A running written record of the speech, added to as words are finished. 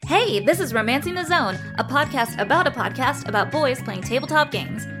Hey, this is Romancing the Zone, a podcast about boys playing tabletop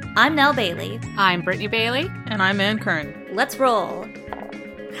games. I'm Nell Bailey. I'm Brittany Bailey. And I'm Ann Kern. Let's roll.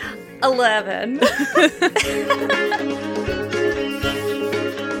 11.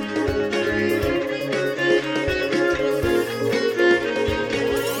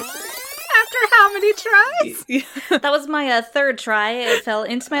 How many tries? That was my third try. It fell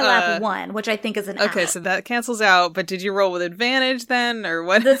into my lap one, which I think is an Okay, so that cancels out, but did you roll with advantage then, or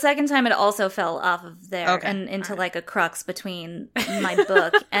what? The second time it also fell off of there and into like a crux between my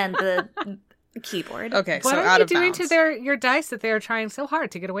book and the keyboard. Okay, what so are out you of doing bounds. to your dice that they are trying so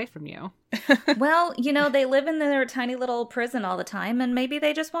hard to get away from you? Well, you know, they live in their tiny little prison all the time, and maybe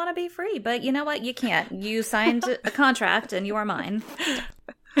they just want to be free. But you know what? You can't. You signed a contract, and you are mine.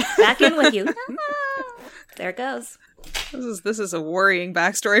 Back in with you. There it goes. This is a worrying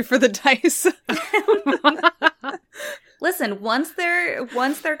backstory for the dice. Listen, once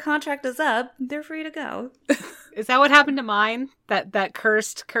their contract is up, they're free to go. Is that what happened to mine? That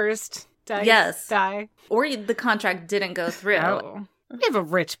cursed dice? Yes. Die? Or the contract didn't go through. Oh. We have a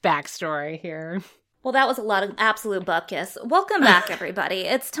rich backstory here. Well, that was a lot of absolute bupkis. Welcome back, everybody.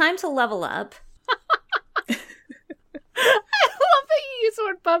 It's time to level up. I love that you use the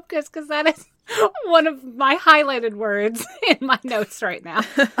word bupkis because that is one of my highlighted words in my notes right now.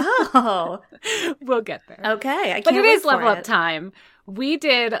 Oh. We'll get there. Okay, I can't But it wait is for level it. up time. We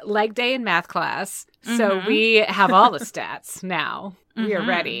did leg day in math class, so we have all the stats now. We are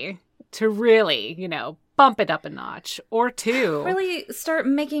ready to really, bump it up a notch or two. Really start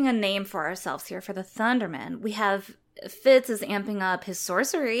making a name for ourselves here for the Thundermen. We have Fitz is amping up his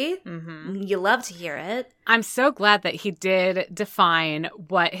sorcery. You love to hear it. I'm so glad that he did define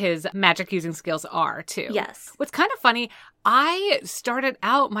what his magic using skills are, too. Yes. What's kind of funny, I started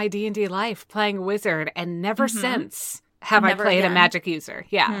out my D&D life playing a wizard, and never since have Never I played again. a magic user.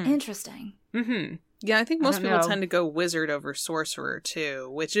 Yeah. Interesting. Mm-hmm. Yeah, I think most don't people know. tend to go wizard over sorcerer, too,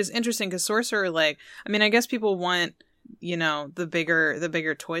 which is interesting because sorcerer, I guess people want, the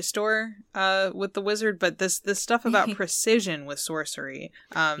bigger toy store with the wizard, but this stuff about precision with sorcery,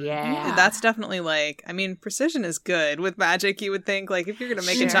 Yeah. that's definitely precision is good with magic. You would think, if you're going to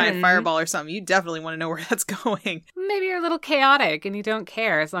make a giant fireball or something, you definitely want to know where that's going. Maybe you're a little chaotic and you don't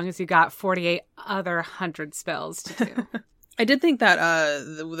care as long as you got 48 other 100 spells to do. I did think that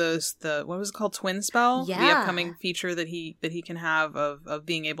what was it called, twin spell, the Yeah. upcoming feature that he can have of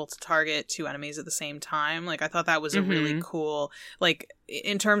being able to target two enemies at the same time. I thought that was a really cool,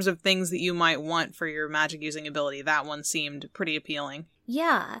 in terms of things that you might want for your magic using ability. That one seemed pretty appealing.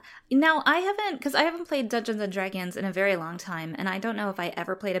 Yeah. Now, I haven't played Dungeons & Dragons in a very long time, and I don't know if I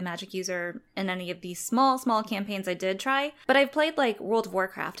ever played a magic user in any of these small campaigns I did try, but I've played, World of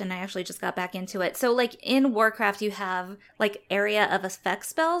Warcraft, and I actually just got back into it. So, in Warcraft, you have, area of effect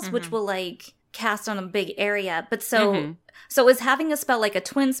spells, which will, cast on a big area, but so is having a spell like a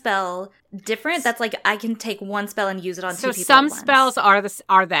twin spell different? That's I can take one spell and use it on two people. So some at once. spells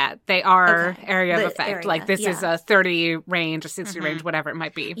are that. They are Okay. area of The effect. area, This is a 30 range or 60 range, whatever it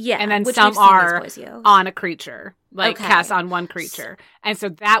might be. Yeah, And then which some we've seen are these boys use. on a creature. Okay. Cast on one creature. And so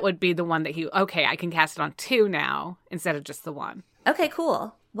that would be the one that I can cast it on two now instead of just the one. Okay,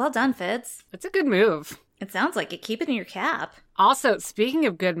 cool. Well done, Fitz. It's a good move. It sounds like it. Keep it in your cap. Also, speaking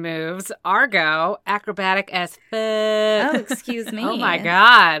of good moves, Argo, acrobatic as fuck. Oh, excuse me. Oh my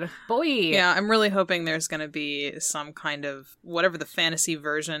god. Boy. Yeah, I'm really hoping there's going to be some kind of, whatever the fantasy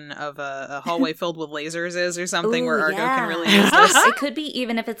version of a hallway filled with lasers is or something, Ooh, where Argo yeah. can really use this. It could be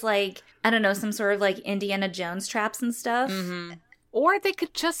even if it's I don't know, some sort of Indiana Jones traps and stuff. Or they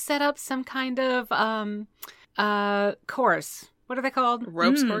could just set up some kind of course. What are they called?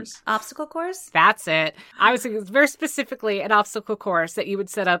 Ropes course? Obstacle course? That's it. I was thinking very specifically an obstacle course that you would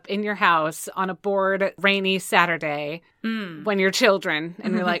set up in your house on a bored, rainy Saturday when you're children.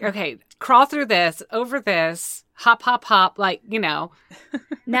 And you're like, okay, crawl through this, over this, hop, hop, hop, Now,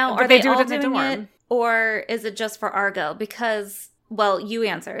 But are they they do it all in the doing dorm. it? Or is it just for Argo? Because, well, you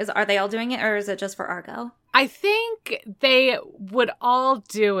answer. Are they all doing it or is it just for Argo? I think they would all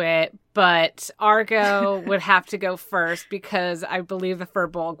do it, but Argo would have to go first because I believe the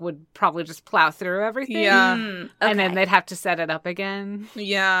Furbolg would probably just plow through everything. Yeah. And then they'd have to set it up again.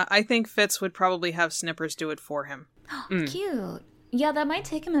 Yeah, I think Fitz would probably have Snippers do it for him. Cute. Yeah, that might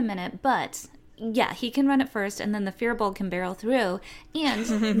take him a minute, but yeah, he can run it first, and then the Fearbulg can barrel through.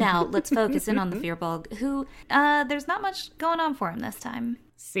 And now let's focus in on the Fearbulg, who there's not much going on for him this time.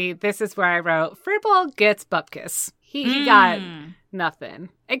 See, this is where I wrote, Furbolg gets bupkis. He got nothing.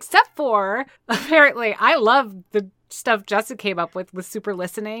 Except for, apparently, I love the stuff Justin came up with super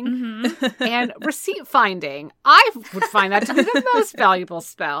listening and receipt finding. I would find that to be the most valuable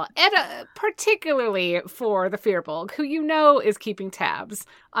spell, and particularly for the Firbolg, who is keeping tabs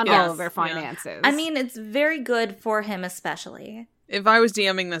on all of their finances. I mean, it's very good for him especially. If I was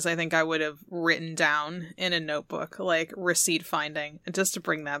DMing this, I think I would have written down in a notebook, like, receipt finding, just to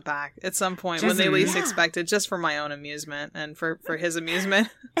bring that back at some point when they least expect it, just for my own amusement and for his amusement.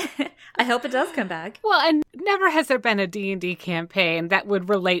 I hope it does come back. Well, and never has there been a D&D campaign that would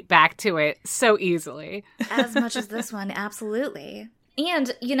relate back to it so easily. As much as this one, absolutely.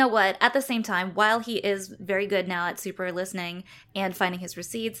 And you know what? At the same time, while he is very good now at super listening and finding his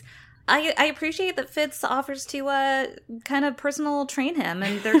receipts, I appreciate that Fitz offers to kind of personal train him,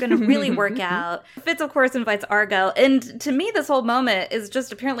 and they're going to really work out. Fitz, of course, invites Argo, and to me, this whole moment is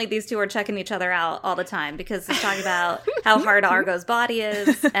just apparently these two are checking each other out all the time, because he's talking about how hard Argo's body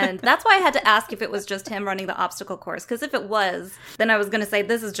is, and that's why I had to ask if it was just him running the obstacle course, because if it was, then I was going to say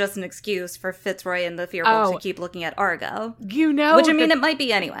this is just an excuse for Fitzroy and the Firbolg to keep looking at Argo. Which, I mean, it might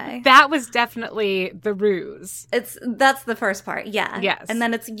be anyway. That was definitely the ruse. That's the first part, yeah. Yes. And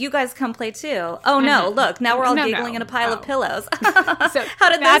then it's, you guys come play too. Oh no, look, now we're all giggling in a pile of pillows. So how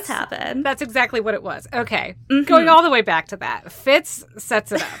did this happen? That's exactly what it was. Okay. Going all the way back to that. Fitz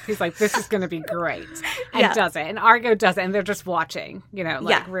sets it up. He's like, this is going to be great. And does it. And Argo does it. And they're just watching,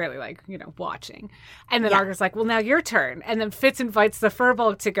 really watching. And then Argo's like, well, now your turn. And then Fitz invites the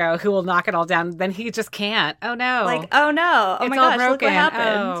Firbolg to go, who will knock it all down. Then he just can't. Oh no. Like, oh no. Oh it's my all gosh, broken. look what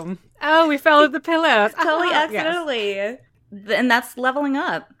happened. Oh, we fell with the pillows. Totally accidentally. Yes. And that's leveling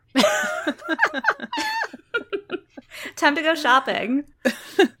up. Time to go shopping.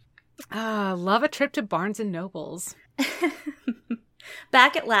 Love a trip to Barnes and Nobles.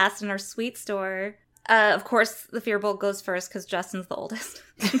 Back at last in our sweet store. Of course, the Firbolg goes first because Justin's the oldest.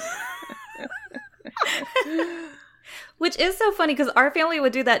 Which is so funny because our family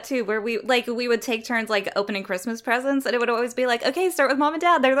would do that too, where we would take turns opening Christmas presents, and it would always be like, okay, start with mom and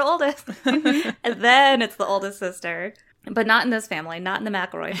dad, they're the oldest. And then it's the oldest sister. But not in this family, not in the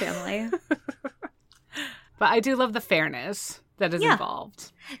McElroy family. But I do love the fairness that is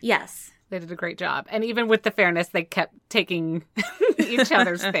involved. Yes. They did a great job. And even with the fairness, they kept taking each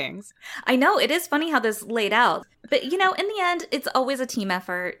other's things. I know, it is funny how this laid out. But, in the end, it's always a team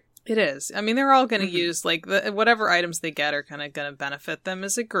effort. It is. I mean, they're all going to use, whatever items they get are kind of going to benefit them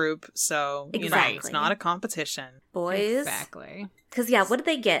as a group. So, it's not a competition. Boys. Exactly. Because, what did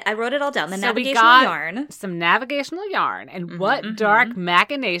they get? I wrote it all down. The navigational yarn. Some navigational yarn. And what dark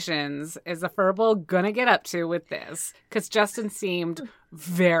machinations is the Firbolg going to get up to with this? Because Justin seemed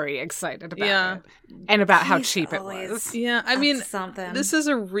very excited about it. And about how cheap it was. Yeah, I mean, something. This is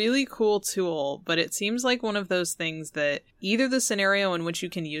a really cool tool, but it seems like one of those things that either the scenario in which you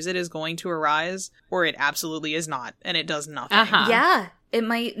can use it is going to arise, or it absolutely is not, and it does nothing. Yeah, it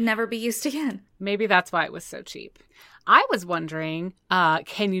might never be used again. Maybe that's why it was so cheap. I was wondering,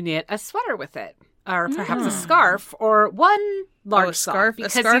 can you knit a sweater with it? Or perhaps a scarf, or one large scarf.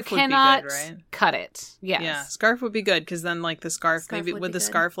 Because a scarf you cannot would be good, right? cut it. Yes. Yeah, scarf would be good, because then the scarf maybe would the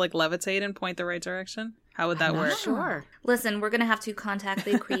scarf levitate and point the right direction? How would that work? Sure. Listen, we're going to have to contact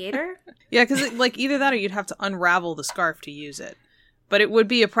the creator. Yeah, because either that or you'd have to unravel the scarf to use it. But it would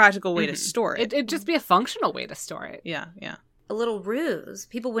be a practical way to store it. It'd just be a functional way to store it. Yeah. A little ruse.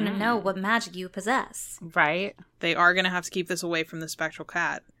 People wouldn't know what magic you possess. Right. They are going to have to keep this away from the spectral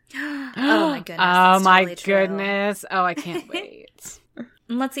cat. Oh my goodness. Oh my goodness. Oh, I can't wait.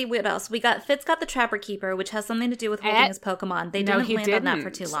 Let's see what else. Fitz got the Trapper Keeper, which has something to do with holding his Pokemon. They didn't land on that for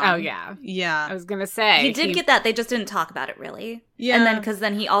too long. Oh, yeah. Yeah. I was going to say. He did get that. They just didn't talk about it, really. Yeah. And then, because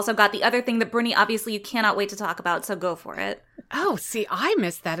then he also got the other thing that, Brittany, obviously you cannot wait to talk about, so go for it. Oh, see, I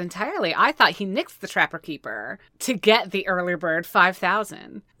missed that entirely. I thought he nixed the Trapper Keeper to get the early bird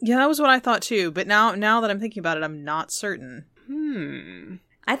 5,000. Yeah, that was what I thought too. But now that I'm thinking about it, I'm not certain.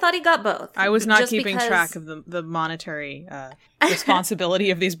 I thought he got both. I was not keeping track of the monetary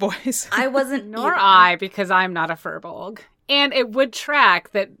responsibility of these boys. I wasn't Nor I, because I'm not a Firbolg. And it would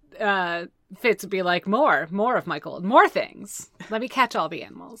track that Fitz would be like, more of my gold, more things. Let me catch all the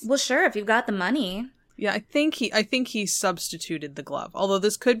animals. Well, sure, if you've got the money. Yeah, I think he substituted the glove. Although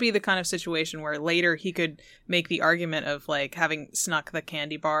this could be the kind of situation where later he could make the argument of having snuck the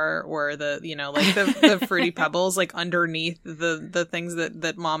candy bar or the Fruity Pebbles underneath the things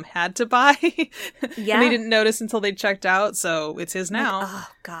that mom had to buy. Yeah. And they didn't notice until they checked out, so it's his now. Oh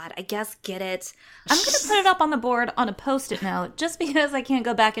God, I guess get it. I'm going to put it up on the board on a Post-it note just because I can't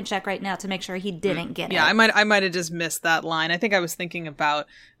go back and check right now to make sure he didn't get it. Yeah, I might have just missed that line. I think I was thinking about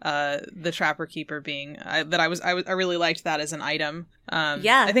the Trapper Keeper being thing that I really liked that as an item.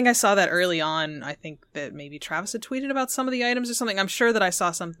 Yeah. I think I saw that early on. I think that maybe Travis had tweeted about some of the items or something. I'm sure that I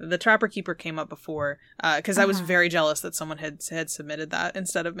saw something. The Trapper Keeper came up before because I was very jealous that someone had submitted that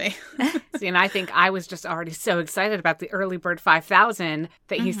instead of me. See, and I think I was just already so excited about the early bird 5,000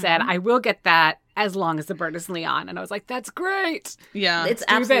 that he said, I will get that as long as the bird is Leon. And I was like, that's great. Yeah. It's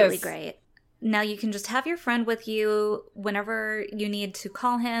absolutely great. Now you can just have your friend with you whenever you need to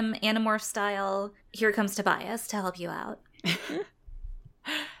call him Animorph style. Here comes Tobias to help you out.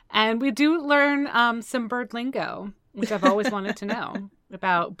 And we do learn some bird lingo, which I've always wanted to know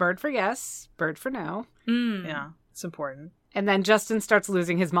about bird for yes, bird for no. Yeah, it's important. And then Justin starts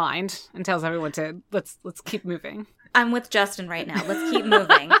losing his mind and tells everyone to let's keep moving. I'm with Justin right now. Let's keep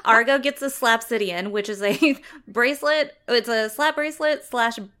moving. Argo gets a Slapsidian, which is a bracelet. It's a slap bracelet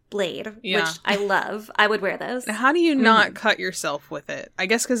 / blade, which I love. I would wear those. How do you not cut yourself with it? I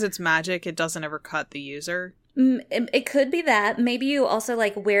guess because it's magic, it doesn't ever cut the user. It could be that. Maybe you also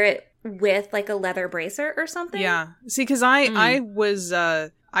like wear it with like a leather bracer or something. Yeah. See, because I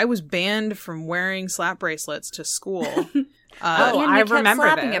was banned from wearing slap bracelets to school. I remember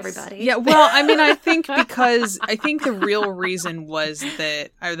slapping this. Everybody. Yeah, well, I mean, I think the real reason was that,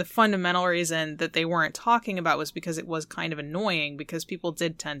 or the fundamental reason that they weren't talking about was because it was kind of annoying because people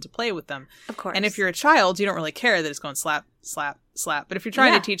did tend to play with them. Of course. And if you're a child, you don't really care that it's going slap, slap, slap. But if you're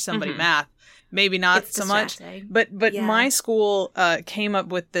trying to teach somebody math, maybe not it's so much. But my school came up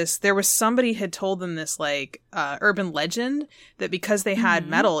with this. There was somebody had told them this like urban legend that because they had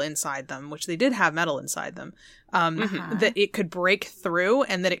metal inside them, which they did have metal inside them, that it could break through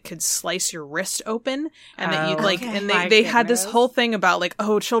and that it could slice your wrist open, and that you'd like, and they had this whole thing about like,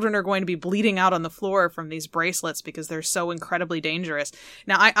 oh, children are going to be bleeding out on the floor from these bracelets because they're so incredibly dangerous.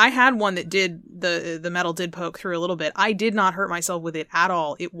 Now, I had one that did the metal did poke through a little bit. I did not hurt myself with it at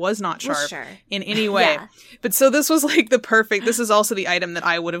all. It was not sharp in any way. But so this was like this is also the item that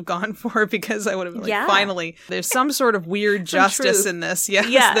I would have gone for because I would have been like, finally, there's some sort of weird justice in this.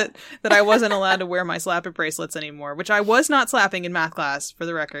 That I wasn't allowed to wear my slapper bracelets anymore, which I was not slapping in math class, for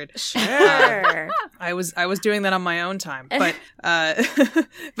the record. Sure. I was doing that on my own time, but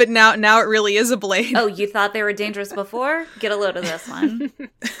but now it really is a blade. Oh, you thought they were dangerous before? Get a load of this one.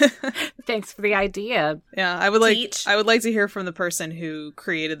 Thanks for the idea. Yeah, I would like to hear from the person who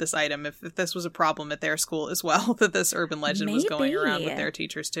created this item if this was a problem at their school as well, that this urban legend was going around with their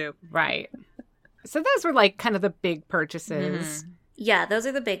teachers too. Right. So those were like kind of the big purchases. Yeah, those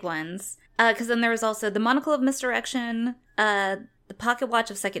are the big ones. Because then there was also the Monocle of Misdirection, the Pocket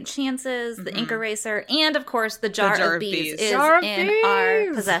Watch of Second Chances, the Ink Eraser, and of course the Jar of Bees is in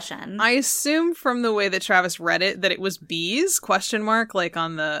our possession. I assume from the way that Travis read it that it was bees, ? Like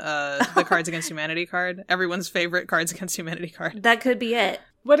on the Cards Against Humanity card. Everyone's favorite Cards Against Humanity card. That could be it.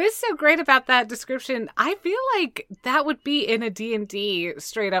 What is so great about that description, I feel like that would be in a D&D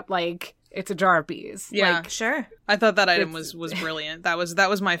straight up like, it's a jar of bees. Yeah, like, sure. I thought that item was brilliant. That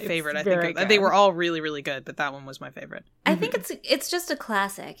was my favorite. I think they were all really, really good, but that one was my favorite. I think it's just a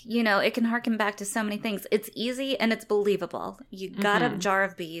classic. You know, it can harken back to so many things. It's easy and it's believable. You got a jar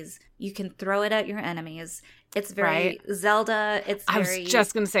of bees. You can throw it at your enemies. It's very Zelda. I was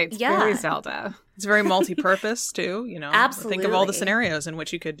just going to say, it's very Zelda. It's very multi-purpose, too. You know, absolutely. Think of all the scenarios in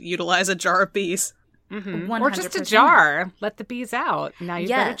which you could utilize a jar of bees. Or just a jar. Let the bees out. Now you've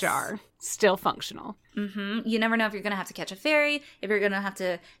got a jar. Still functional. You never know if you're going to have to catch a fairy, if you're going to have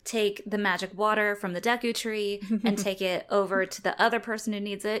to take the magic water from the Deku Tree and take it over to the other person who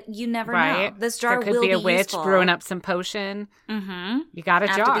needs it. You never know. This jar will be useful. There could be a witch brewing up some potion. You got a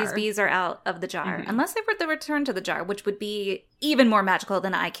jar. After these bees are out of the jar. Unless they were the return to the jar, which would be even more magical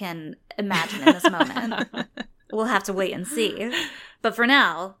than I can imagine in this moment. We'll have to wait and see. But for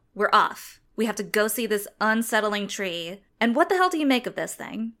now, we're off. We have to go see this unsettling tree. And what the hell do you make of this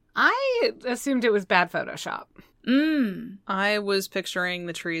thing? I assumed it was bad Photoshop. I was picturing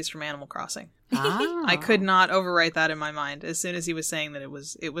the trees from Animal Crossing. Oh. I could not overwrite that in my mind. As soon as he was saying that it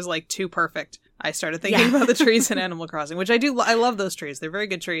was like too perfect, I started thinking about the trees in Animal Crossing, which I do. I love those trees. They're very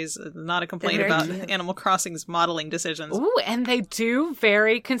good trees. Not a complaint about Animal Crossing's modeling decisions. Ooh, and they do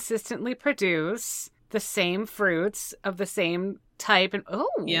very consistently produce the same fruits of the same type. And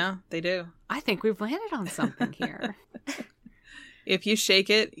yeah, they do. I think we've landed on something here. If you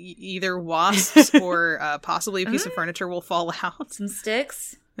shake it, either wasps or possibly a piece of furniture will fall out. Some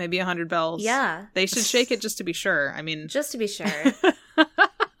sticks. Maybe 100 bells. Yeah. They should shake it just to be sure. I mean... Just to be sure.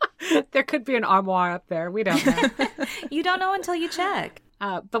 There could be an armoire up there. We don't know. You don't know until you check.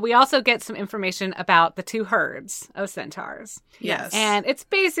 But we also get some information about the two herds of centaurs. Yes. And it's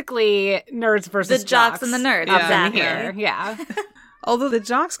basically nerds versus the jocks and the nerds. Exactly. Yeah. Although the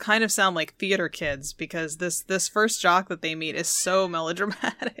jocks kind of sound like theater kids, because this first jock that they meet is so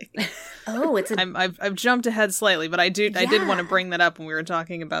melodramatic. Oh, it's I've jumped ahead slightly, but I did want to bring that up when we were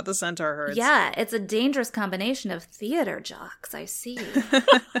talking about the centaur herds. Yeah, it's a dangerous combination of theater jocks, I see.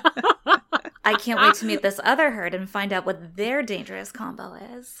 I can't wait to meet this other herd and find out what their dangerous combo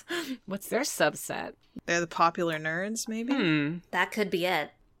is. What's their subset? They're the popular nerds, maybe? That could be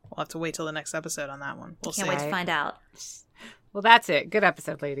it. We'll have to wait till the next episode on that one. We'll Can't see. wait to find out. Well, that's it. Good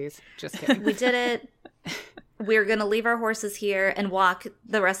episode, ladies. Just kidding. We did it. We're going to leave our horses here and walk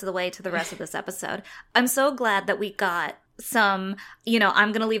the rest of the way to the rest of this episode. I'm so glad that we got some,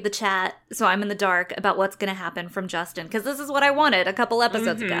 I'm going to leave the chat so I'm in the dark about what's going to happen from Justin, because this is what I wanted a couple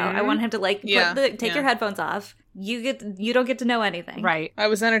episodes ago. I want him to take your headphones off. You don't get to know anything. Right. I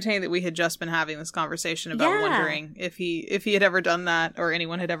was entertained that we had just been having this conversation about wondering if he had ever done that, or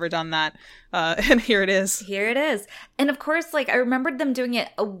anyone had ever done that. And here it is. Here it is. And of course, I remembered them doing it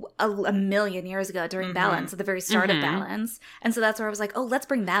a million years ago during Balance, at the very start of Balance. And so that's where I was like, oh, let's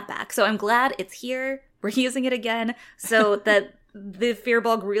bring that back. So I'm glad it's here. We're using it again so that the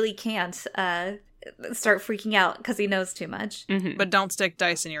Firbolg really can't start freaking out because he knows too much. But don't stick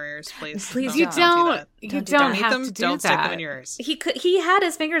dice in your ears, please. Please You don't. don't eat have them. to do Don't that. stick them in your ears. He had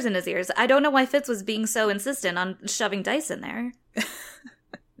his fingers in his ears. I don't know why Fitz was being so insistent on shoving dice in there.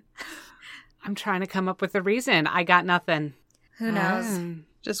 I'm trying to come up with a reason. I got nothing. Who knows?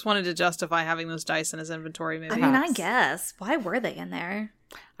 Just wanted to justify having those dice in his inventory, maybe. I mean, I guess. Why were they in there?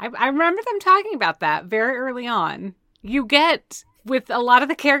 I remember them talking about that very early on. You get, with a lot of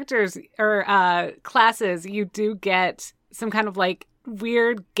the characters or classes, you do get some kind of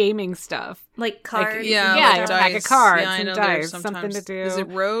weird gaming stuff. Like cards? Yeah, a pack of cards I and know dice, there's something to do. Is it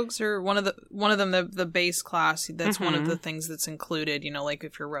rogues or one of them the base class? That's one of the things that's included.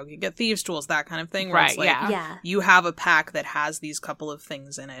 If you're rogue, you get thieves' tools, that kind of thing. Where Right, it's Yeah. you have a pack that has these couple of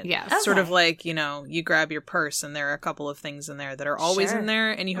things in it. Yes. Okay. Sort of like, you grab your purse and there are a couple of things in there that are always Sure. in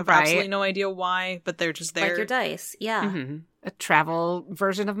there, and you have Right. absolutely no idea why, but they're just there. Like your dice. Yeah. A travel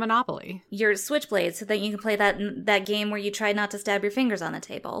version of Monopoly. Your switchblades so that you can play that game where you try not to stab your fingers on the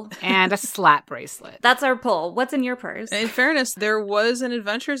table. And a slap bracelet. That's our poll. What's in your purse? In fairness, there was an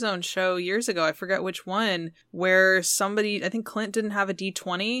Adventure Zone show years ago, I forget which one, where somebody, I think Clint didn't have a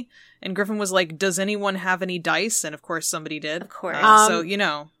D20, and Griffin was like, does anyone have any dice? And of course somebody did. Of course. So, you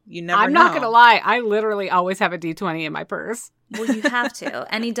never know. I'm not going to lie. I literally always have a D20 in my purse. Well, you have to.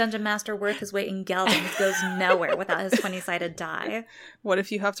 Any dungeon master worth his weight in geldings goes nowhere without his 20-sided die. What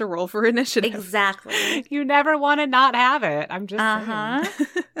if you have to roll for initiative? Exactly. You never want to not have it. I'm just Uh-huh.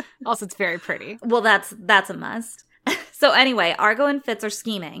 saying. Also, it's very pretty. Well, that's a must. So anyway, Argo and Fitz are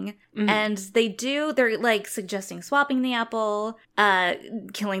scheming, and they're suggesting swapping the apple,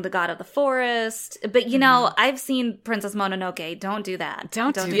 killing the god of the forest. But I've seen Princess Mononoke. Don't do that.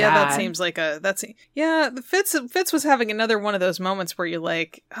 Don't do Yeah, that that. seems like Fitz was having another one of those moments where you're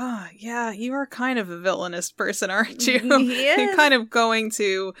like, oh, yeah, you are kind of a villainous person, aren't you? He is. You're kind of going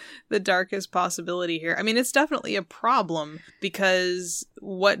to the darkest possibility here. I mean, it's definitely a problem because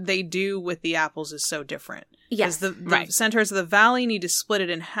what they do with the apples is so different. Yes. The centaurs of the valley need to split it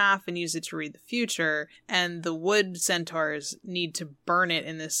in half and use it to read the future, and the wood centaurs need to burn it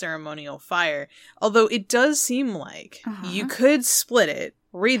in this ceremonial fire. Although it does seem like you could split it,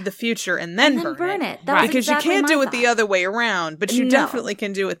 read the future, and then burn it. That's Because exactly you can't my do it the thought. other way around, but you No. definitely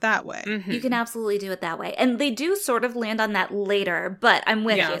can do it that way. You can absolutely do it that way. And they do sort of land on that later, but I'm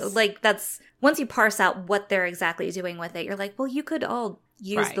with Yes. you. That's once you parse out what they're exactly doing with it, you're like, well, you could all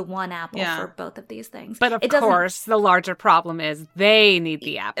use Right. the one apple Yeah. for both of these things. But of It doesn't- course, the larger problem is they need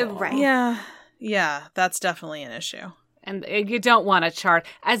the apple. Right. Yeah, that's definitely an issue. And you don't want to chart.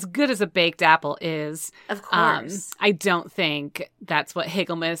 As good as a baked apple is, Of course. I don't think that's what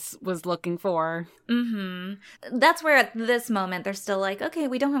Higglemas was looking for. That's where at this moment they're still like, okay,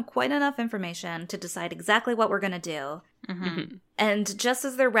 we don't have quite enough information to decide exactly what we're going to do. And just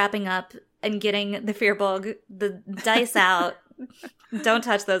as they're wrapping up and getting the Firbolg, the dice out, don't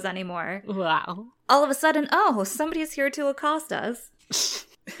touch those anymore. Wow. All of a sudden, somebody's here to accost us.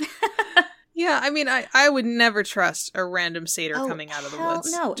 Yeah, I mean, I would never trust a random satyr Oh, coming out of the hell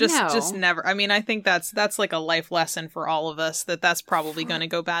woods. no. Just never. I mean, I think that's like a life lesson for all of us, that's probably going to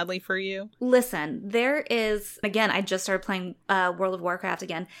go badly for you. Listen, there is, again, I just started playing World of Warcraft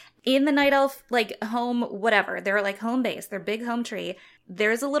again. In the Night Elf, home, whatever, they're home base, their big home tree,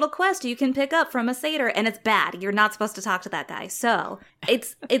 there's a little quest you can pick up from a satyr, and it's bad. You're not supposed to talk to that guy. So,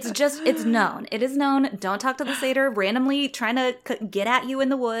 it's known. It is known. Don't talk to the satyr randomly trying to get at you in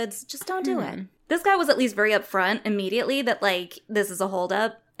the woods. Just don't do it. This guy was at least very upfront immediately that, this is a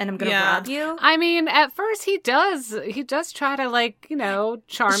holdup. and I'm going to rob you. I mean, at first he does try to, like, you know,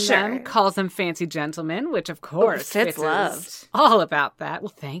 charm them, calls them fancy gentlemen, which of course Fitz loved. All about that.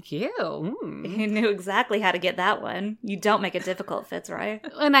 Well, thank you. He knew exactly how to get that one. You don't make it difficult, Fitzroy.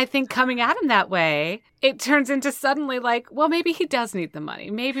 And I think coming at him that way, it turns into suddenly like, well, maybe he does need the money.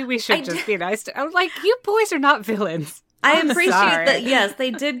 Maybe we should just be nice to... I'm like, you boys are not villains. I appreciate that, yes,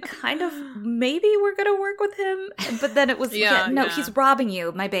 they did kind of, maybe we're going to work with him, but then it was, he's robbing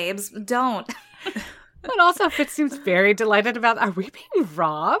you, my babes, don't. But also, Fitz seems very delighted about, are we being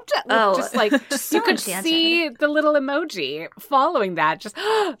robbed? Just like, just you could see the little emoji following that, just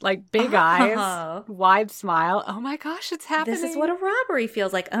like big eyes, wide smile. Oh my gosh, it's happening. This is what a robbery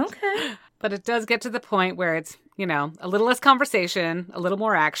feels like. Okay. But it does get to the point where it's, you know, a little less conversation, a little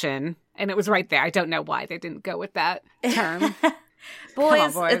more action. And it was right there. I don't know why they didn't go with that term.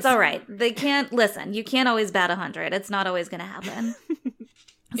 boys, it's all right. They can't, listen, you can't always bat 100. It's not always going to happen.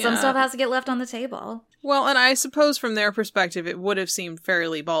 Some stuff has to get left on the table. Well, and I suppose from their perspective, it would have seemed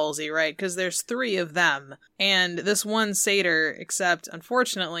fairly ballsy, right? Because there's 3 of them, and this one satyr, except,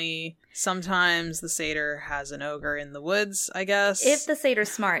 unfortunately, sometimes the satyr has an ogre in the woods, I guess. If the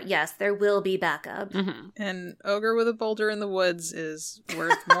satyr's smart, yes, there will be backup. Mm-hmm. And ogre with a boulder in the woods is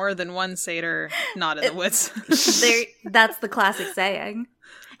worth more than one satyr not in the woods. That's the classic saying.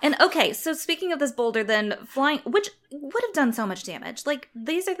 And okay, so speaking of this boulder then, flying, which would have done so much damage. Like,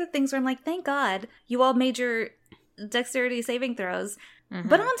 these are the things where I'm like, thank God you all made your dexterity saving throws. Mm-hmm.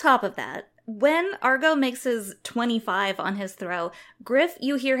 But on top of that, when Argo makes his 25 on his throw, Griff,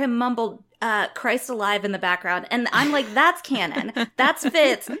 you hear him mumble, Christ alive in the background. And I'm like, that's canon. That's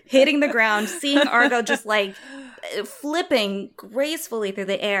Fitz hitting the ground, seeing Argo just like flipping gracefully through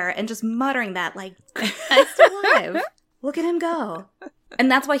the air and just muttering that like, Christ alive. Look at him go. And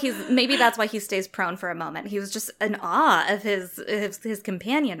that's why that's why he stays prone for a moment. He was just in awe of his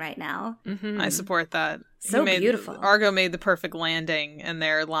companion right now. Mm-hmm. I support that. So beautiful. Argo made the perfect landing, and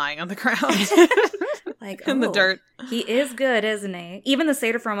they're lying on the ground. Like in the dirt. He is good, isn't he? Even the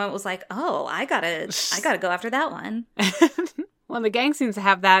satyr for a moment was like, oh, I gotta go after that one. Well, the gang seems to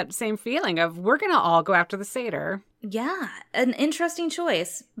have that same feeling of, we're gonna all go after the satyr. Yeah, an interesting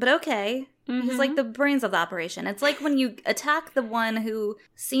choice, but okay. Mm-hmm. He's like the brains of the operation. It's like when you attack the one who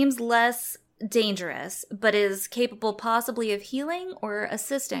seems less dangerous, but is capable possibly of healing or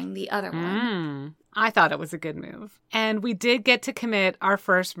assisting the other one. I thought it was a good move. And we did get to commit our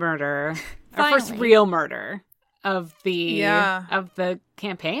first murder, our first real murder of the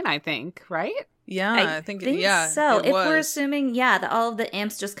campaign, I think, right? Yeah, I think so. If we're assuming, that all of the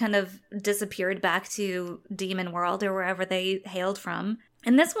imps just kind of disappeared back to Demon World or wherever they hailed from.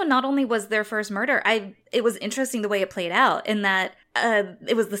 And this one, not only was their first murder, it was interesting the way it played out in that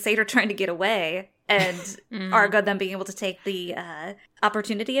it was the satyr trying to get away and Argo then being able to take the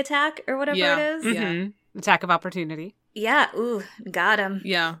opportunity attack or whatever it is. Mm-hmm. Attack of opportunity. Yeah, ooh, got him.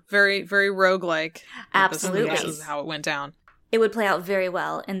 Yeah, very, very roguelike. Absolutely. This is how it went down. It would play out very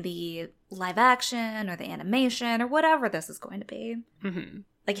well in the live action or the animation or whatever this is going to be. Mm-hmm.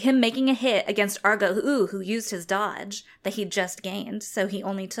 Like him making a hit against Argo, who used his dodge that he just gained. So he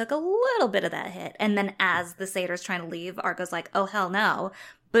only took a little bit of that hit. And then as the satyr's trying to leave, Argo's like, oh, hell no.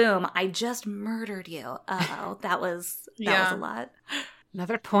 Boom, I just murdered you. Uh-oh, that was a lot.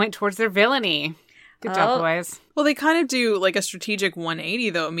 Another point towards their villainy. Good job, boys. Well, they kind of do like a strategic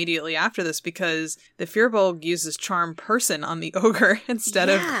 180 though immediately after this because the Firbolg uses charm person on the ogre instead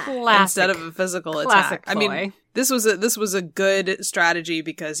of a physical attack. I mean, this was a good strategy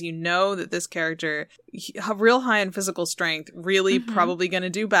because you know that this character, real high in physical strength, really probably going to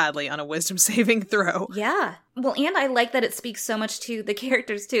do badly on a wisdom saving throw. Yeah. Well, and I like that it speaks so much to the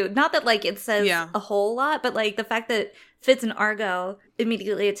characters too. Not that like it says a whole lot, but like the fact that Fitz and Argo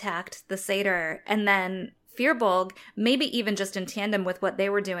immediately attacked the satyr, and then Firbolg, maybe even just in tandem with what they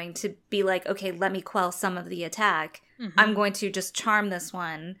were doing, to be like, okay, let me quell some of the attack. Mm-hmm. I'm going to just charm this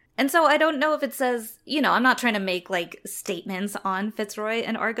one. And so I don't know if it says, I'm not trying to make like statements on Fitzroy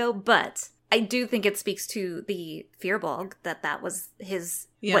and Argo, but I do think it speaks to the Firbolg that was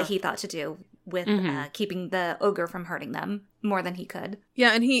what he thought to do with keeping the ogre from hurting them more than he could.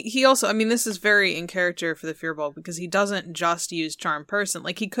 Yeah, and he also, I mean, this is very in character for the Firbolg because he doesn't just use charm person.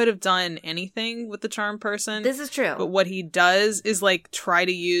 Like, he could have done anything with the charm person. This is true. But what he does is, like, try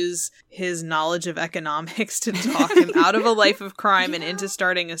to use his knowledge of economics to talk him out of a life of crime and into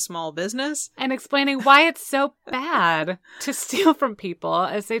starting a small business. And explaining why it's so bad to steal from people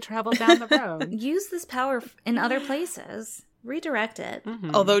as they travel down the road. Use this power in other places. Redirect it.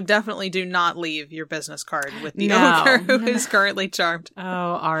 Although definitely do not leave your business card with the No. ogre who is currently charmed. Oh,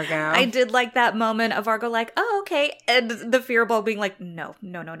 Argo. I did like that moment of Argo like, oh, okay. And the fear ball being like, no.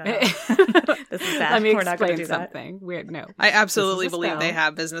 This is bad. Let me We're not going to explain do that. something. Weird. No. I absolutely This is a believe spell. they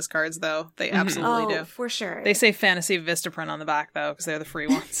have business cards, though. They absolutely Oh, do. for sure. They say Fantasy Vistaprint on the back, though, because they're the free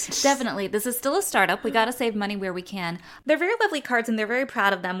ones. Definitely. This is still a startup. We got to save money where we can. They're very lovely cards and they're very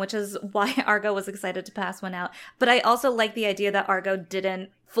proud of them, which is why Argo was excited to pass one out. But I also like the idea that Argo didn't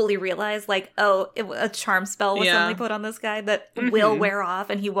fully realize, like, oh, a charm spell was suddenly put on this guy that will wear off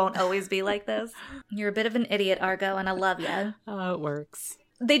and he won't always be like this. You're a bit of an idiot, Argo, and I love you. Oh, it works.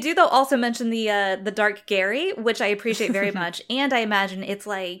 They do, though, also mention the Dark Gary, which I appreciate very much. And I imagine it's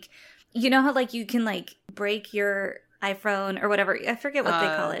like, you know how, like, you can, like, break your iPhone or whatever. I forget what they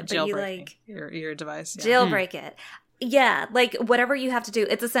call it. But you, like, your device. Yeah. jailbreak it. Yeah, like, whatever you have to do,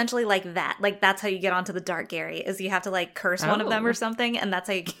 it's essentially like that. Like, that's how you get onto the Dark Gary, is you have to, like, curse one of them or something, and that's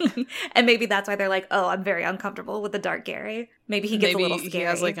how you can... And maybe that's why they're like, oh, I'm very uncomfortable with the Dark Gary. Maybe he gets a little scary. He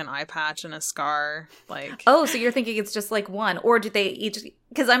has, like, an eye patch and a scar, like... Oh, so you're thinking it's just, like, one, or do they each...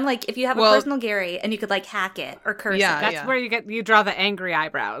 Because I'm like, if you have a personal Gary, and you could, like, hack it or curse it. That's where you draw the angry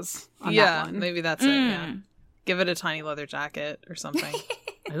eyebrows on that one. Maybe that's it, yeah. Give it a tiny leather jacket or something.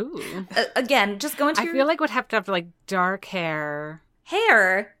 Ooh. Again, just go into I feel like would have to have, like, dark hair.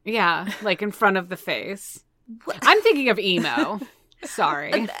 Hair? Yeah, like in front of the face. I'm thinking of emo.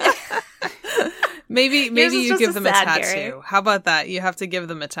 Sorry. Maybe you just give a them a sad tattoo. Gary. How about that? You have to give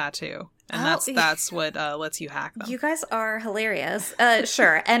them a tattoo. And Oh, that's what lets you hack them. You guys are hilarious.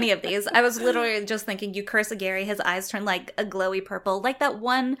 Sure, any of these. I was literally just thinking, you curse a Gary, his eyes turn like a glowy purple, like that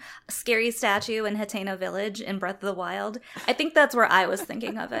one scary statue in Hateno Village in Breath of the Wild. I think that's where I was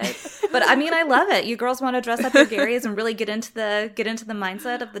thinking of it. But I mean, I love it. You girls want to dress up your Garys and really get into the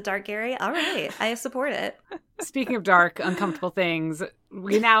mindset of the Dark Gary. All right, I support it. Speaking of dark, uncomfortable things,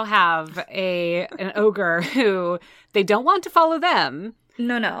 we now have an ogre who they don't want to follow them.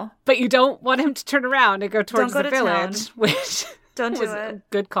 No. But you don't want him to turn around and go towards Don't go the to village, town. which Don't do was it. a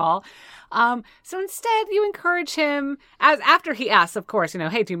good call. So instead, you encourage him, as after he asks, of course,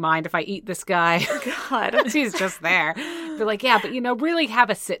 hey, do you mind if I eat this guy? God. He's just there. They're like, yeah, but, really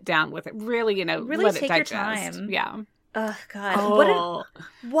have a sit down with it. Really, Really let take it your digest. time. Yeah. Oh, God. Oh.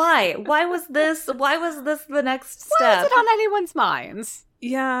 Why was this the next step? Why is it on anyone's minds?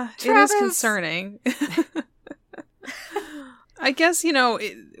 Yeah, Travis. it is concerning. I guess,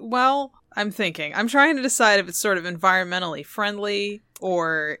 I'm thinking. I'm trying to decide if it's sort of environmentally friendly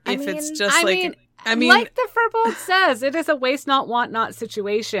or if it's just like the Firbolg says, it is a waste not, want not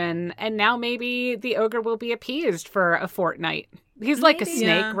situation. And now maybe the ogre will be appeased for a fortnight. He's like a Maybe.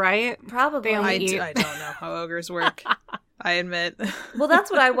 snake, Yeah. right? Probably. They I only eat- don't know how ogres work. I admit. Well, that's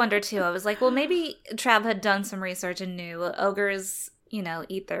what I wonder too. I was like, well, maybe Trav had done some research and knew ogres,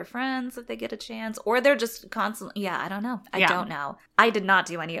 eat their friends if they get a chance, or they're just constantly. Yeah, I don't know. I don't know. I did not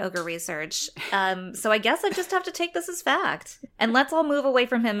do any ogre research, so I guess I just have to take this as fact. And let's all move away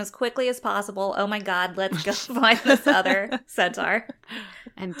from him as quickly as possible. Oh my God, let's go find this other centaur.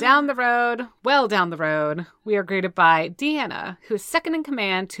 And down the road, well down the road, we are greeted by Deanna, who is second in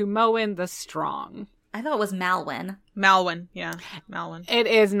command to Moen the Strong. I thought it was Malwyn. Malwyn, yeah. Malwyn. It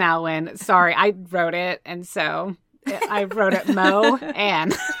is Malwyn. Sorry, I wrote it, and so I wrote it mow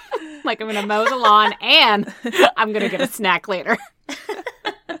and. Like I'm going to mow the lawn and I'm going to get a snack later.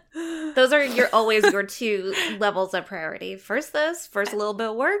 Those are always your two levels of priority. First a little bit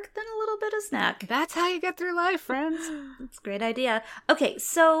of work, then a little bit of snack. That's how you get through life, friends. That's a great idea. Okay,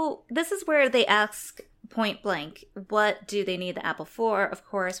 so this is where they ask point blank, what do they need the apple for? Of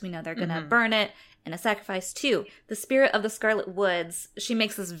course, we know they're going to burn it in a sacrifice to the spirit of the Scarlet Woods. She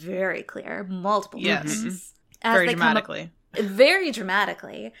makes this very clear, multiple times. As Very they come up- dramatically. very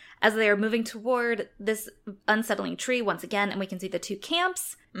dramatically, as they are moving toward this unsettling tree once again, and we can see the two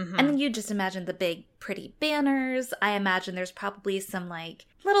camps. And then you just imagine the big, pretty banners. I imagine there's probably some, like,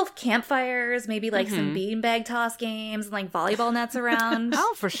 little campfires, maybe, like, some beanbag toss games, and, like, volleyball nets around.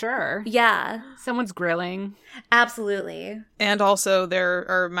 Oh, for sure. Yeah, Someone's grilling. absolutely. And also there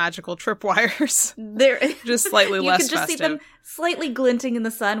are magical tripwires. There, Just slightly you less can just see festive. them slightly glinting in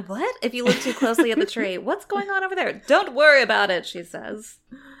the sun. What? If you look too closely at the tree, what's going on over there? Don't worry about it, she says.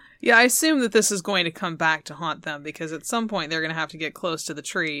 Yeah, I assume that this is going to come back to haunt them because at some point they're going to have to get close to the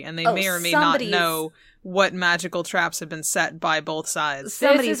tree and they may or may not somebody's- know what magical traps have been set by both sides.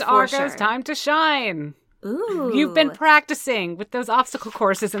 Somebody's This is for Argo's sure. time to shine. Ooh. You've been practicing with those obstacle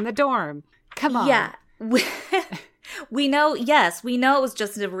courses in the dorm. Come on. Yeah. We know it was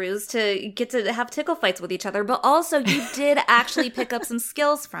just a ruse to get to have tickle fights with each other, but also you did actually pick up some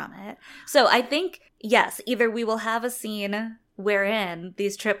skills from it. So I think yes, either we will have a scene wherein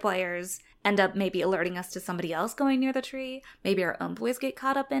these tripwires end up maybe alerting us to somebody else going near the tree, maybe our own boys get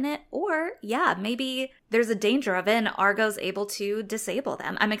caught up in it, or maybe there's a danger of it and Argo's able to disable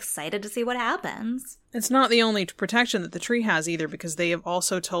them. I'm excited to see what happens. It's not the only protection that the tree has either, because they have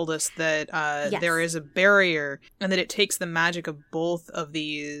also told us that there is a barrier and that it takes the magic of both of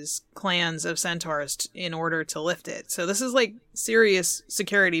these clans of centaurs in order to lift it. So this is like serious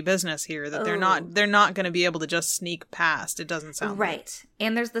security business here that they're not going to be able to just sneak past. It doesn't sound right.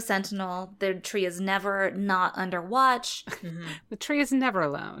 And there's the sentinel. The tree is never not under watch. The tree is never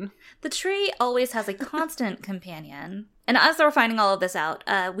alone. The tree always has a constant companion. And as we're finding all of this out,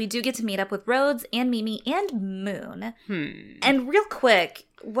 we do get to meet up with Rhodes and Mimi and Moon. And real quick,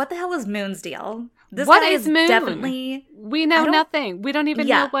 what the hell is Moon's deal? This what guy is Moon? Definitely... We know nothing. We don't even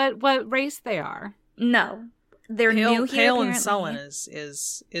know what race they are. No. They're new here, Pale and apparently. sullen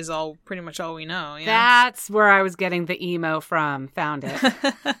is all pretty much all we know. Yeah. That's where I was getting the emo from. Found it.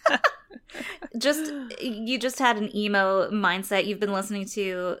 You just had an emo mindset. You've been listening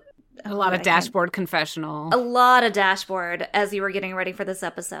to a lot of Dashboard Confessional. A lot of Dashboard as you were getting ready for this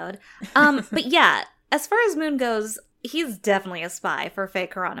episode. But yeah, as far as Moon goes, he's definitely a spy for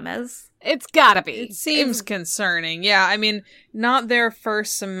Fake Hieronymus. It's gotta be. It seems concerning. Yeah, I mean, not their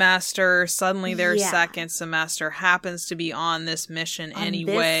first semester, suddenly their second semester happens to be on this mission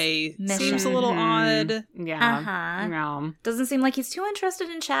anyway. Seems a little odd. Yeah. Doesn't seem like he's too interested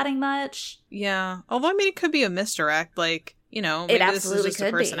in chatting much. Yeah. Although, I mean, it could be a misdirect. Like, you know, maybe this is just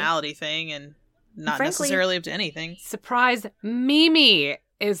a personality thing and not necessarily up to anything. Surprise, Mimi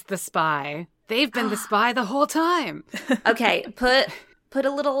is the spy. They've been the spy the whole time. Okay, put a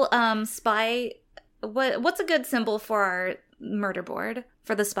little spy. What's a good symbol for our murder board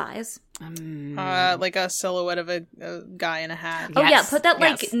for the spies? Like a silhouette of a guy in a hat. Oh yeah, put that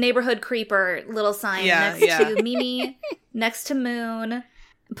like neighborhood creeper little sign next to Mimi, next to Moon.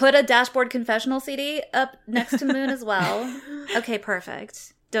 Put a Dashboard Confessional CD up next to Moon as well. Okay,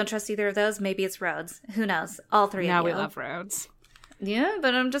 perfect. Don't trust either of those. Maybe it's Rhodes. Who knows? All three of you. Now we love Rhodes. Yeah,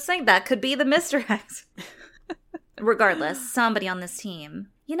 but I'm just saying that could be the misdirect. Regardless, somebody on this team,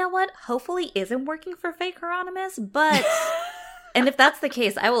 you know what, hopefully isn't working for Fake Hieronymus, but... and if that's the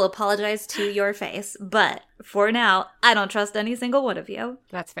case, I will apologize to your face. But for now, I don't trust any single one of you.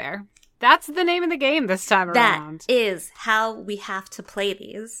 That's fair. That's the name of the game this time around. That is how we have to play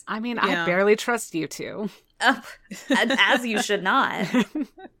these. I mean, I barely trust you two. As you should not.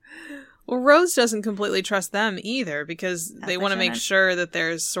 Well, Rose doesn't completely trust them either, because they want to make sure that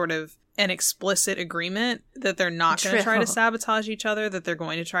there's sort of an explicit agreement that they're not going to try to sabotage each other, that they're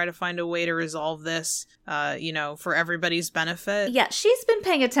going to try to find a way to resolve this, for everybody's benefit. Yeah, she's been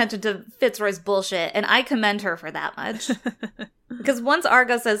paying attention to Fitzroy's bullshit, and I commend her for that much. Because once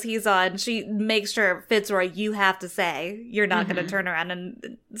Argo says he's on, she makes sure, Fitzroy, you have to say you're not going to turn around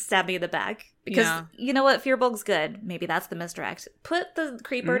and stab me in the back. Because you know what? Fearbulg's good. Maybe that's the misdirect. Put the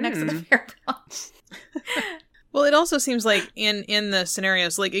creeper next to the Fearbulg. Well, it also seems like in the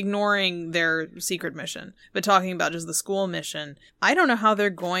scenarios, like ignoring their secret mission, but talking about just the school mission, I don't know how they're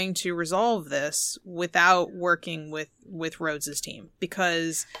going to resolve this without working with Rhodes's team.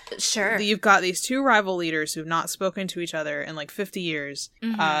 Because you've got these two rival leaders who've not spoken to each other in like 50 years.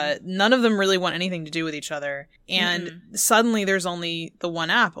 None of them really want anything to do with each other. And suddenly there's only the one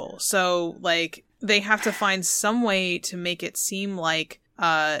apple. So like they have to find some way to make it seem like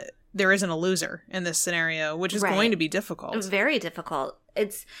there isn't a loser in this scenario, which is going to be difficult. Very difficult.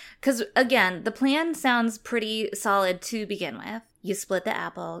 It's because, again, the plan sounds pretty solid to begin with. You split the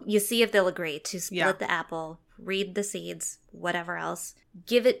apple. You see if they'll agree to split the apple, read the seeds, whatever else.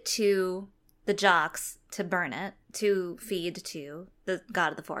 Give it to the jocks to burn it, to feed to the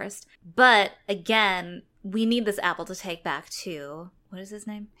god of the forest. But, again, we need this apple to take back to, what is his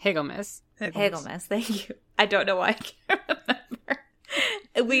name? Higglemus. Higglemus, thank you. I don't know why I can't remember.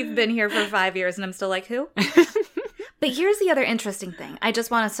 We've been here for 5 years and I'm still like, who? But here's the other interesting thing I just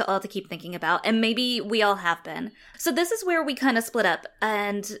want us to all to keep thinking about, and maybe we all have been. So this is where we kind of split up,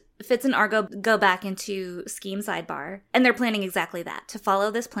 and Fitz and Argo go back into Scheme Sidebar, and they're planning exactly that, to follow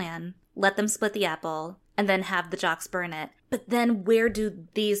this plan, let them split the apple, and then have the jocks burn it. But then where do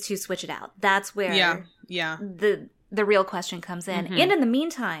these two switch it out? That's where the real question comes in. And in the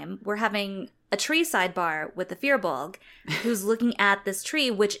meantime, we're having a tree sidebar with the Fearbulg, who's looking at this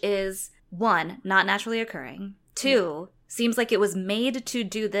tree, which is, 1, not naturally occurring. 2, seems like it was made to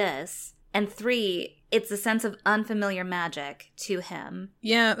do this. And 3, it's a sense of unfamiliar magic to him.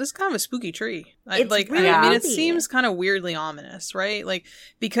 Yeah, this is kind of a spooky tree. It seems kind of weirdly ominous, right? Like,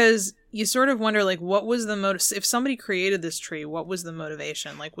 because you sort of wonder, like, what was the motive? If somebody created this tree, what was the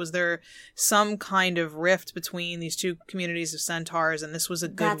motivation? Like, was there some kind of rift between these two communities of centaurs, and this was a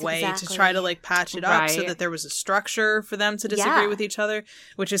good way to try to, like, patch it up so that there was a structure for them to disagree with each other,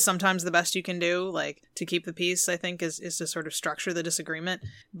 which is sometimes the best you can do, like, to keep the peace, I think, is to sort of structure the disagreement.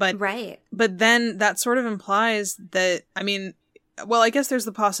 But then that sort of implies that, I mean, well, I guess there's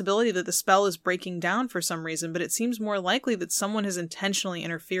the possibility that the spell is breaking down for some reason, but it seems more likely that someone has intentionally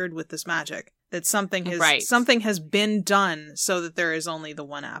interfered with this magic. That something has been done so that there is only the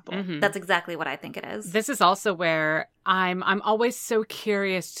one apple. Mm-hmm. That's exactly what I think it is. This is also where I'm always so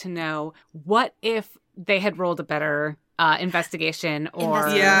curious to know, what if they had rolled a better investigation or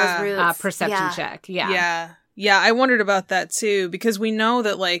perception check? Yeah, I wondered about that too, because we know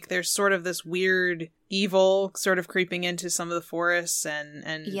that, like, there's sort of this weird evil sort of creeping into some of the forests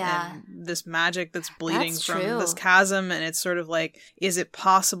and this magic that's bleeding from this chasm, and it's sort of like, is it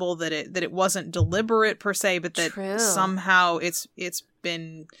possible that it wasn't deliberate per se, but that somehow it's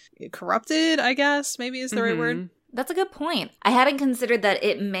been corrupted, I guess, maybe is the right word. That's a good point. I hadn't considered that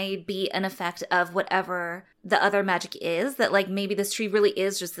it may be an effect of whatever the other magic is, that, like, maybe this tree really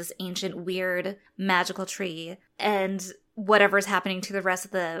is just this ancient, weird, magical tree, and whatever's happening to the rest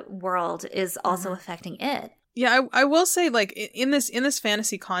of the world is also affecting it. Yeah, I will say, like, in this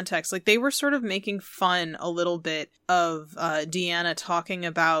fantasy context, like, they were sort of making fun a little bit of Deanna talking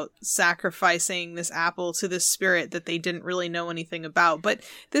about sacrificing this apple to this spirit that they didn't really know anything about. But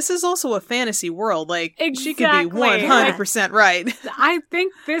this is also a fantasy world. Like, she could be 100% right. I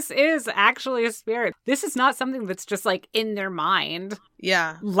think this is actually a spirit. This is not something that's just, like, in their mind.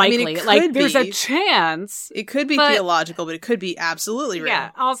 Yeah. Likely. I mean, like, there's a chance. It could be theological, but it could be absolutely real.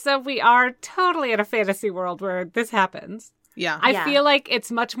 Yeah. Also, we are totally in a fantasy world where this happens. Yeah. I feel like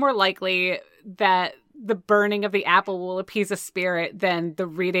it's much more likely that the burning of the apple will appease a spirit than the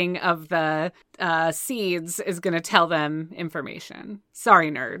reading of the seeds is going to tell them information.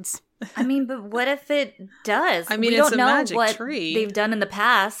 Sorry, nerds. I mean, but what if it does? I mean, we it's don't a know magic what tree. They've done in the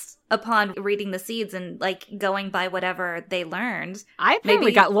past upon reading the seeds and, like, going by whatever they learned. I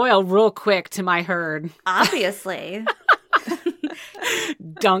apparently got loyal real quick to my herd. Obviously.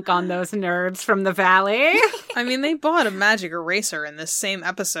 Dunk on those nerds from the valley. I mean, they bought a magic eraser in this same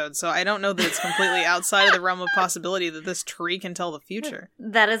episode, so I don't know that it's completely outside of the realm of possibility that this tree can tell the future.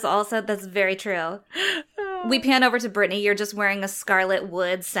 That's very true. We pan over to Brittany. You're just wearing a Scarlet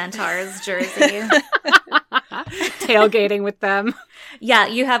Wood Centaurs jersey. Tailgating with them. Yeah,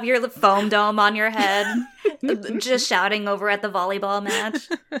 you have your foam dome on your head, just shouting over at the volleyball match.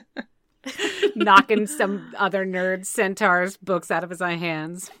 Knocking some other nerd centaur's books out of his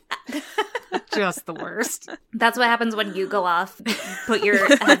hands. Just the worst. That's what happens when you go off. Put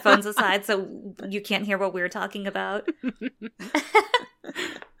your headphones aside so you can't hear what we were talking about.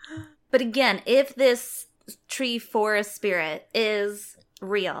 But again, if this tree forest spirit is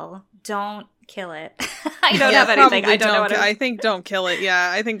real, don't kill it. I don't have anything. I don't know I think don't kill it.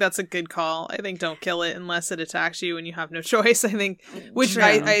 Yeah, I think that's a good call. I think don't kill it unless it attacks you and you have no choice. I think, which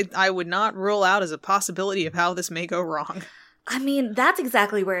I would not rule out as a possibility of how this may go wrong. I mean, that's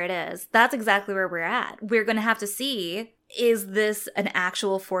exactly where it is. That's exactly where we're at. We're going to have to see, is this an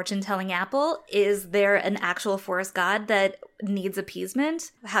actual fortune-telling apple? Is there an actual forest god that needs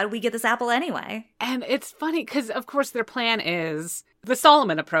appeasement? How do we get this apple anyway? And it's funny because, of course, their plan is the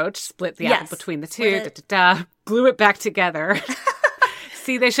Solomon approach, split the apple between the two, glue it back together.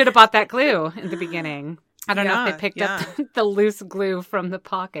 See, they should have bought that glue in the beginning. I don't know if they picked up the loose glue from the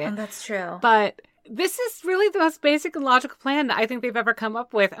pocket. Oh, that's true. But this is really the most basic and logical plan that I think they've ever come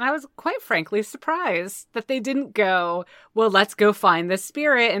up with. And I was quite frankly surprised that they didn't go, well, let's go find the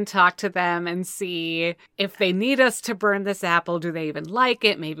spirit and talk to them and see if they need us to burn this apple. Do they even like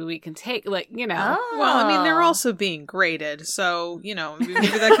it? Maybe we can take, like, you know. Oh. Well, I mean, they're also being graded. So, you know, maybe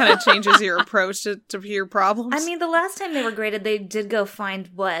that kind of changes your approach to your problems. I mean, the last time they were graded, they did go find,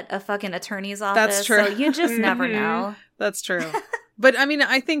 a fucking attorney's office. That's true. So you just never know. That's true. But I mean,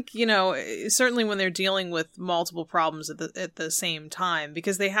 I think, you know, certainly when they're dealing with multiple problems at the same time,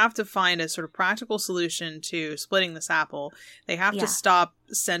 because they have to find a sort of practical solution to splitting this apple. They have to stop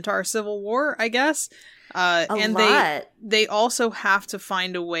Centaur Civil War, I guess. They also have to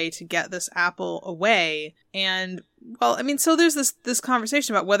find a way to get this apple away. And, well, I mean, so there's this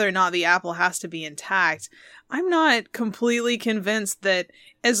conversation about whether or not the apple has to be intact. I'm not completely convinced that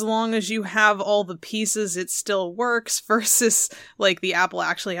as long as you have all the pieces, it still works versus, like, the apple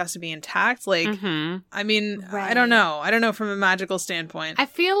actually has to be intact. Like, I mean, I don't know. I don't know from a magical standpoint. I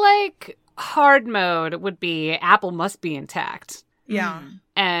feel like hard mode would be apple must be intact. Yeah.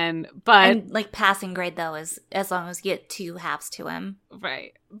 And like passing grade though is as long as you get 2 halves to him.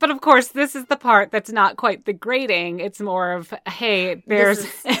 Right. But of course, this is the part that's not quite the grading. It's more of, hey, there's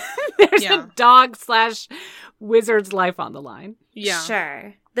a dog/wizard's life on the line. Yeah.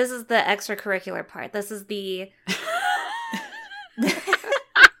 Sure. This is the extracurricular part. This is the...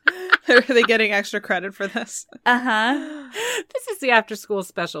 Are they getting extra credit for this? Uh-huh. This is the after-school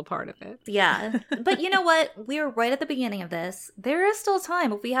special part of it. Yeah. But you know what? We were right at the beginning of this. There is still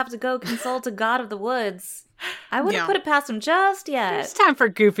time if we have to go consult a god of the woods. I wouldn't put it past him just yet. It's time for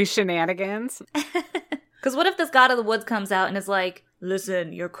goofy shenanigans. Because what if this god of the woods comes out and is like,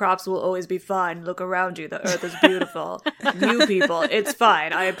 listen, your crops will always be fine. Look around you. The earth is beautiful. You people, it's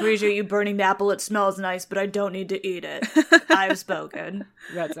fine. I appreciate you burning the apple. It smells nice, but I don't need to eat it. I've spoken.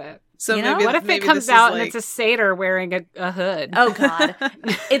 That's it. So You know? maybe, What if it maybe comes this out is and like, it's a satyr wearing a hood? Oh, God.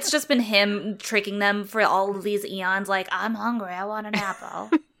 It's just been him tricking them for all of these eons. Like, I'm hungry. I want an apple.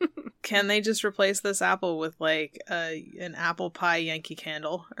 can they just replace this apple with like an apple pie Yankee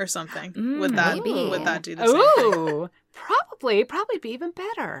Candle or something? Would that maybe. do the same thing? Ooh, probably be even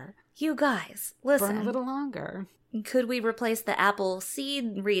better. You guys, Burn a listen. little longer. Could we replace the apple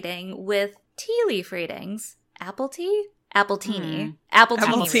seed reading with tea leaf readings? Apple tea? Apple teeny. Apple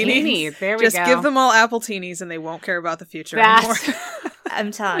Apple teeny. teeny. There we Just go. give them all apple teenies and they won't care about the future That's anymore.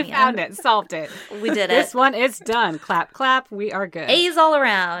 I'm telling we you. found it, solved it. We did This it. one is done. Clap, clap. We are good. A's all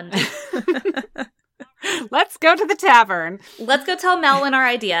around. Let's go to the tavern. Let's go tell Malwyn our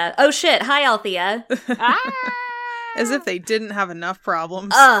idea. Oh shit, hi Althea. Ah! As if they didn't have enough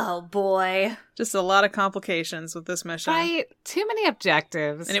problems. Oh boy. Just a lot of complications with this mission. Right. Too many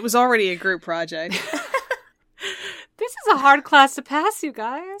objectives. And it was already a group project. This is a hard class to pass, you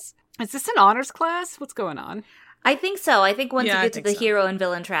guys. Is this an honors class? What's going on? I think so. I think once Yeah, you I get to think the so. hero and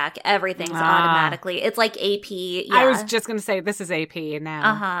villain track, everything's Ah. automatically. It's like AP. Yeah. I was just going to say this is AP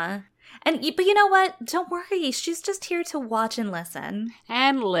now. Uh-huh. But you know what? Don't worry. She's just here to watch and listen.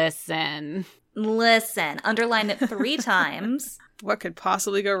 And listen. Listen. Underline it 3 times. What could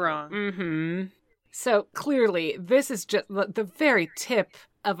possibly go wrong? Mm-hmm. So clearly, this is just the very tip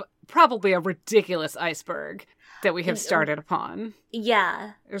of probably a ridiculous iceberg that we have started upon.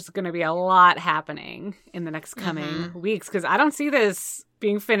 Yeah. There's going to be a lot happening in the next coming weeks because I don't see this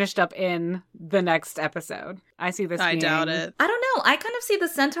being finished up in the next episode. I see this I being... doubt it. I don't know. I kind of see the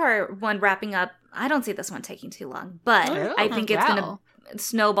centaur one wrapping up. I don't see this one taking too long, but Oh, I think it's going well. to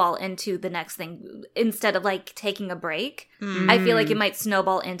snowball into the next thing instead of like taking a break. Mm. I feel like it might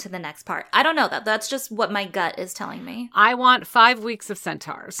snowball into the next part. I don't know that. That's just what my gut is telling me. I want 5 weeks of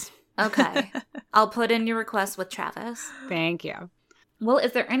centaurs. Okay. I'll put in your request with Travis. Thank you. Well,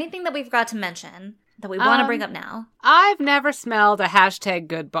 is there anything that we forgot to mention that we want to bring up now? I've never smelled a hashtag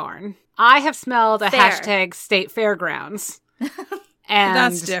good barn. I have smelled a Fair. hashtag state fairgrounds. And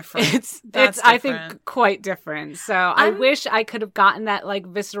That's different. That's I think, different. quite different. So I wish I could have gotten that like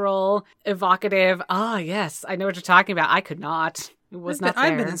visceral, evocative, yes, I know what you're talking about. I could not. It was not there.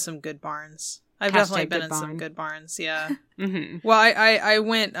 I've been in some good barns. I've Hashtag definitely been good in barn. some good barns. Yeah. Mm-hmm. Well, I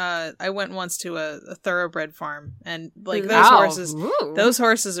went once to a thoroughbred farm, and like Ooh. those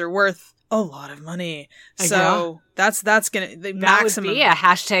horses are worth a lot of money. I So know. that's gonna the That maximum would be a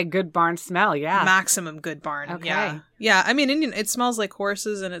hashtag good barn smell, yeah. maximum good barn. Okay. Yeah. I mean, it smells like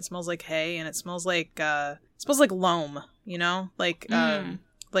horses, and it smells like hay, and it smells like loam. You know, like kind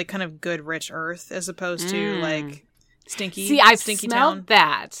of good rich earth as opposed to like stinky. See, I've stinky smelled town.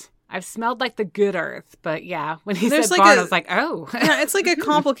 that. I've smelled like the good earth, but yeah, when he There's said like barn, a- I was like, oh. Yeah, it's like a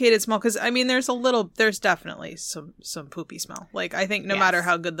complicated smell because I mean, there's definitely some poopy smell. Like I think no Yes. matter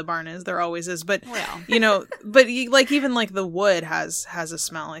how good the barn is, there always is. But Well. you know, but even like the wood has a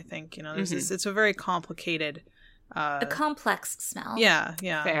smell. I think there's this, it's a very complicated. A complex smell. Yeah.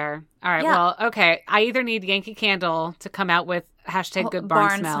 Fair. All right. Yeah. Well, okay. I either need Yankee Candle to come out with hashtag good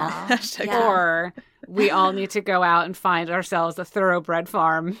barn, smell, Hashtag Yeah. or we all need to go out and find ourselves a thoroughbred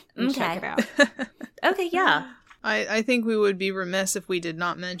farm and check it out. Okay, yeah. I think we would be remiss if we did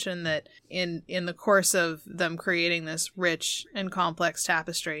not mention that in the course of them creating this rich and complex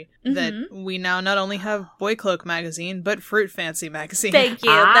tapestry, that we now not only have Boy Cloak magazine but Fruit Fancy magazine. Thank you.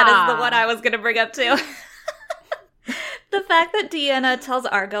 That is the one I was going to bring up too. The fact that Deanna tells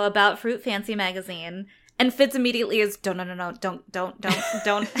Argo about Fruit Fancy magazine and Fitz immediately is don't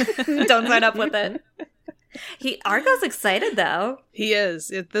don't sign up with it. Argo's excited though. He is.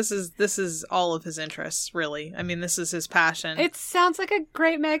 This is all of his interests, really. I mean, this is his passion. It sounds like a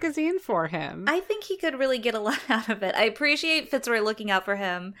great magazine for him. I think he could really get a lot out of it. I appreciate Fitzroy looking out for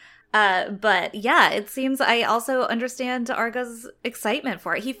him. But yeah, it seems I also understand Arga's excitement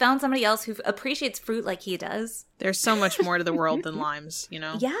for it. He found somebody else who appreciates fruit like he does. There's so much more to the world than limes, you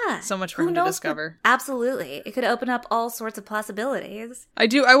know? Yeah. So much for him to discover. Absolutely. It could open up all sorts of possibilities.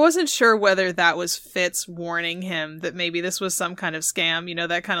 I wasn't sure whether that was Fitz warning him that maybe this was some kind of scam, you know,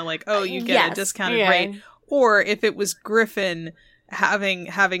 that kind of like, oh, you get a discounted rate. Or if it was Griffin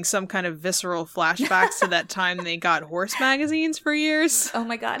having some kind of visceral flashbacks to that time they got horse magazines for years. Oh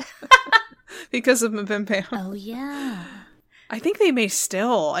my god. Because of Mpimpam. Oh yeah. I think they may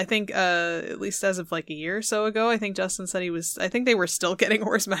still. I think at least as of like a year or so ago, I think Justin said I think they were still getting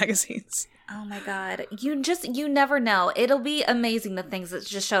horse magazines. Oh my god. You never know. It'll be amazing the things that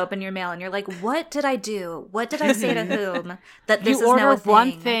just show up in your mail and you're like, what did I do? What did I say to whom? That this is now a thing. You order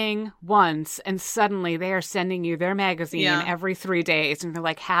one thing once and suddenly they are sending you their magazine every 3 days. And you're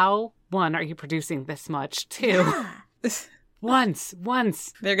like, how, one, are you producing this much? Two, once.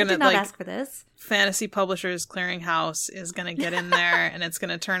 They're going to not ask for this. Fantasy Publishers Clearinghouse is going to get in there and it's going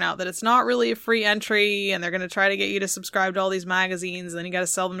to turn out that it's not really a free entry and they're going to try to get you to subscribe to all these magazines and then you got to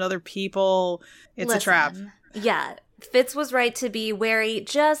sell them to other people. It's a trap. Yeah. Fitz was right to be wary.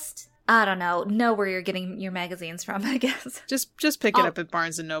 Just, I don't know where you're getting your magazines from, I guess. Just pick it up at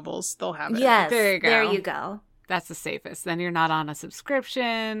Barnes & Nobles. They'll have it. Yes. There you go. There you go. That's the safest. Then you're not on a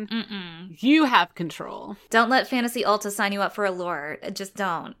subscription. Mm-mm. You have control. Don't let Fantasy Ulta sign you up for Allure. Just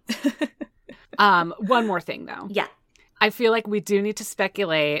don't. One more thing, though. Yeah. I feel like we do need to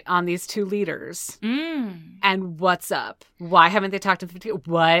speculate on these two leaders and what's up. Why haven't they talked to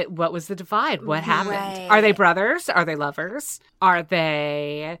what was the divide? What happened? Right. Are they brothers? Are they lovers? Are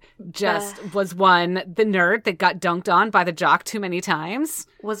they just was one the nerd that got dunked on by the jock too many times?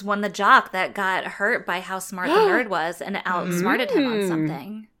 Was one the jock that got hurt by how smart the nerd was and outsmarted him on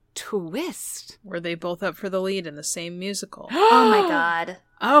something? Twist. Were they both up for the lead in the same musical? Oh my god.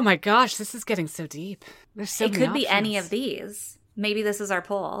 Oh my gosh, this is getting so deep. There's so many many options. Be any of these. Maybe this is our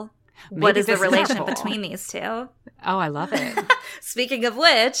poll. What is the relation between these two? Oh, I love it. Speaking of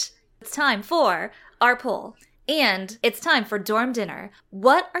which, it's time for our poll. And it's time for dorm dinner.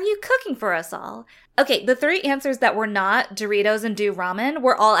 What are you cooking for us all? Okay, the 3 answers that were not Doritos and Do Ramen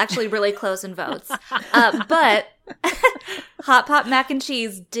were all actually really close in votes. But Hot Pot Mac and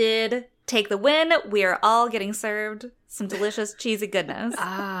Cheese did take the win. We are all getting served some delicious cheesy goodness.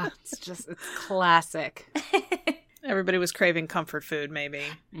 It's classic. Everybody was craving comfort food, maybe.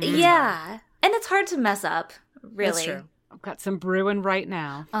 Yeah. And it's hard to mess up, really. That's true. I've got some brewing right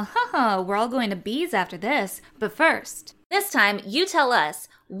now. We're all going to Bees after this. But first, this time, you tell us,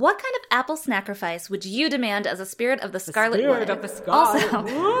 what kind of apple sacrifice would you demand as a spirit of the Scarlet Wood?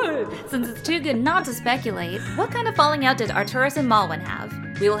 Also, since it's too good not to speculate, what kind of falling out did Arturis and Malwyn have?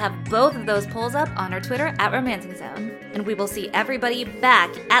 We will have both of those polls up on our Twitter at Romancing Zone. And we will see everybody back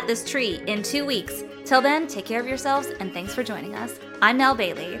at this tree in 2 weeks. Till then, take care of yourselves, and thanks for joining us. I'm Nell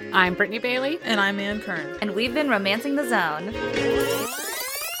Bailey. I'm Brittany Bailey. And I'm Ann Kern. And we've been Romancing the Zone.